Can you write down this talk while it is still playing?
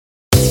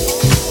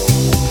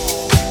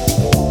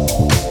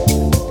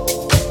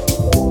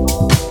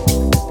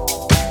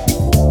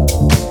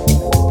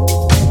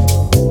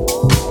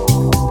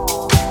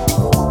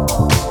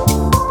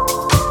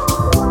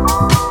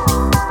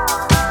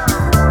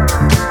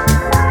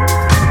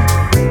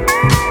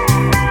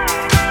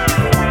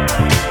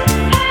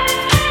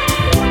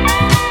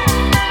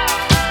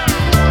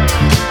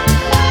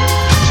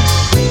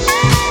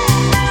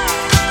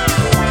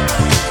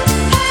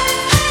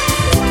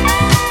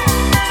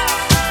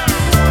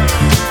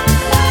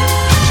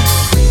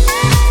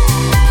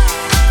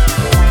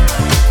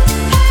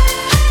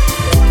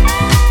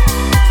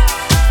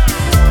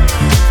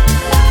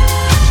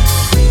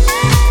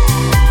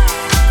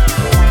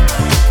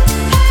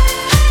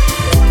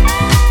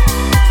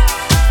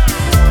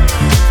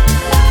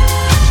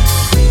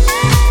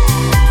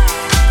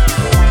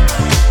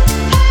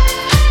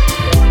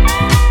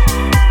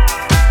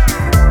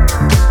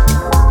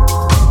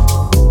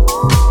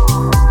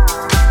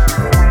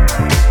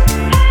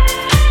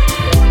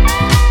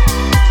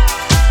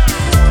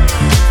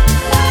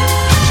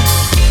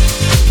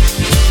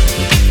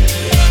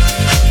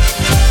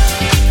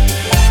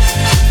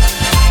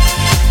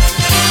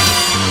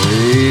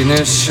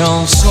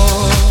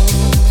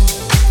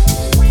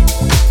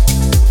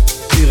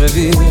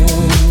revient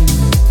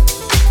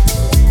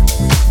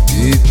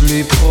du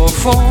plus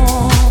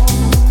profond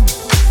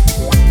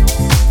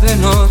de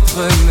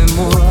notre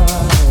mémoire.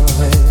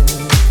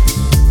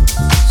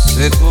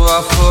 C'est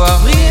trois fois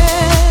rien,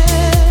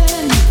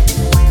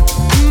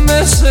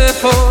 mais c'est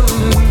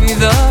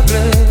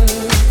formidable.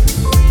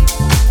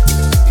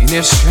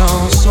 Une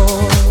chanson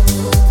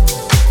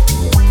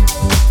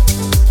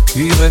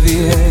qui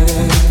revient,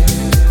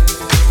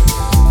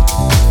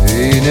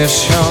 une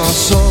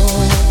chanson,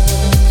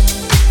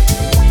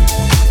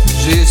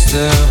 juste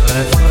un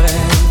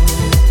refrain.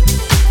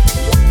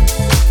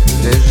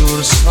 Les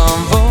jours s'en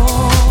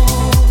vont,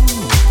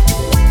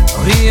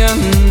 rien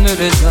ne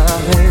les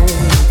arrête.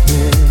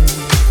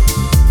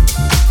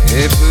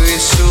 Et puis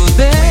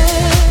soudain,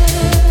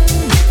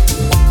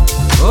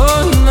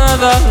 on a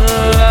dans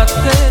la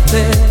tête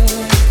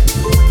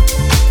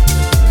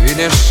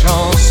une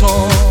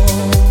chanson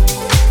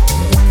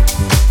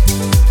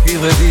qui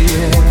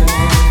revient.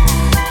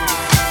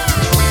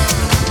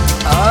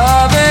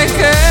 Avec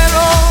elle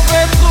on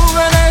retrouve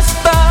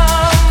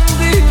l'instant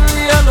d'il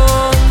y a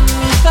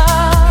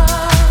longtemps.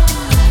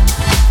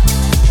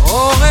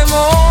 On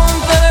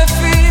remonte le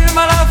film à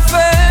la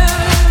fin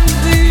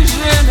du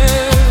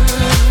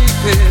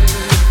générique.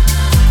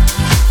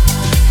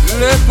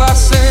 Le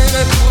passé,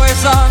 le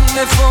présent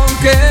ne font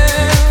que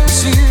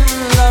sur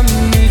la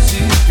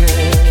musique.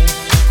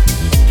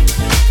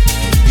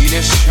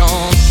 Une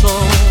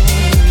chanson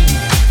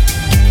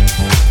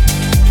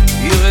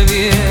qui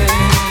revient.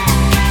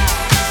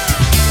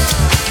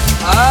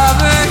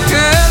 Avec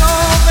elle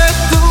on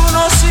retourne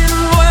aussi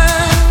loin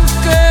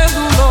que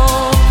d'où l'on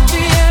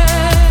vient.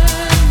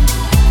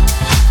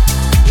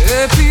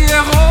 Et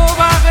Pierrot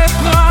va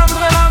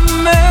reprendre la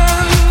main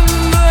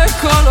de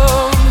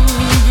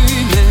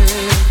Colombine.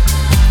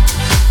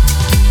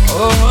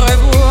 On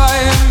revoit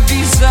un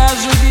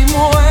visage du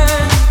moins,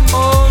 on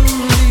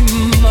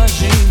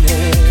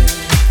l'imaginait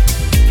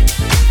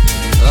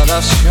dans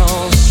la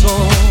chanson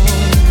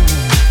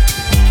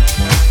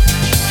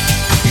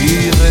qui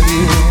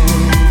revient.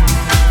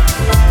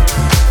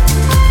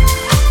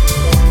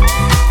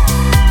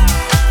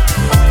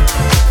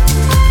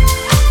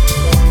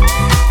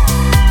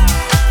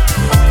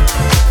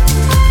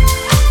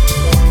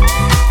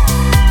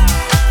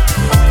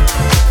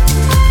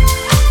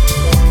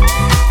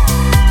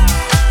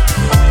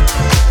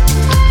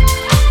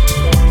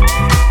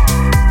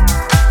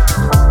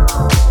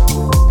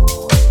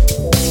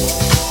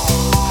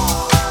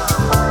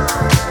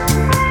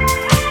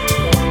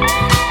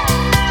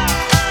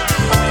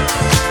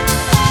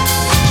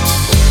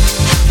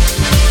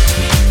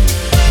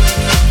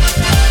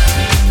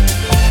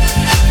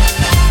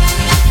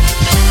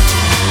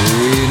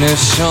 Une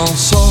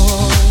chanson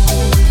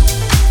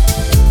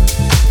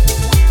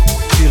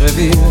qui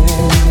revient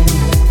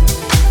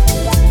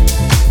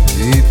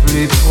du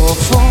plus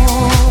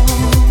profond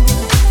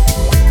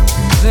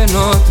de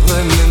notre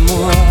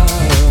mémoire.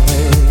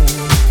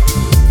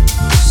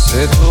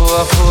 C'est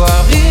trois fois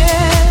rien,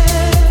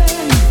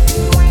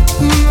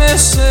 mais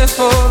c'est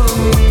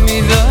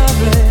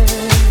formidable.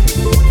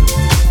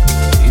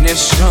 Une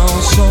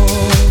chanson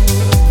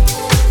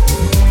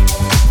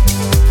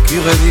qui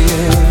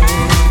revient.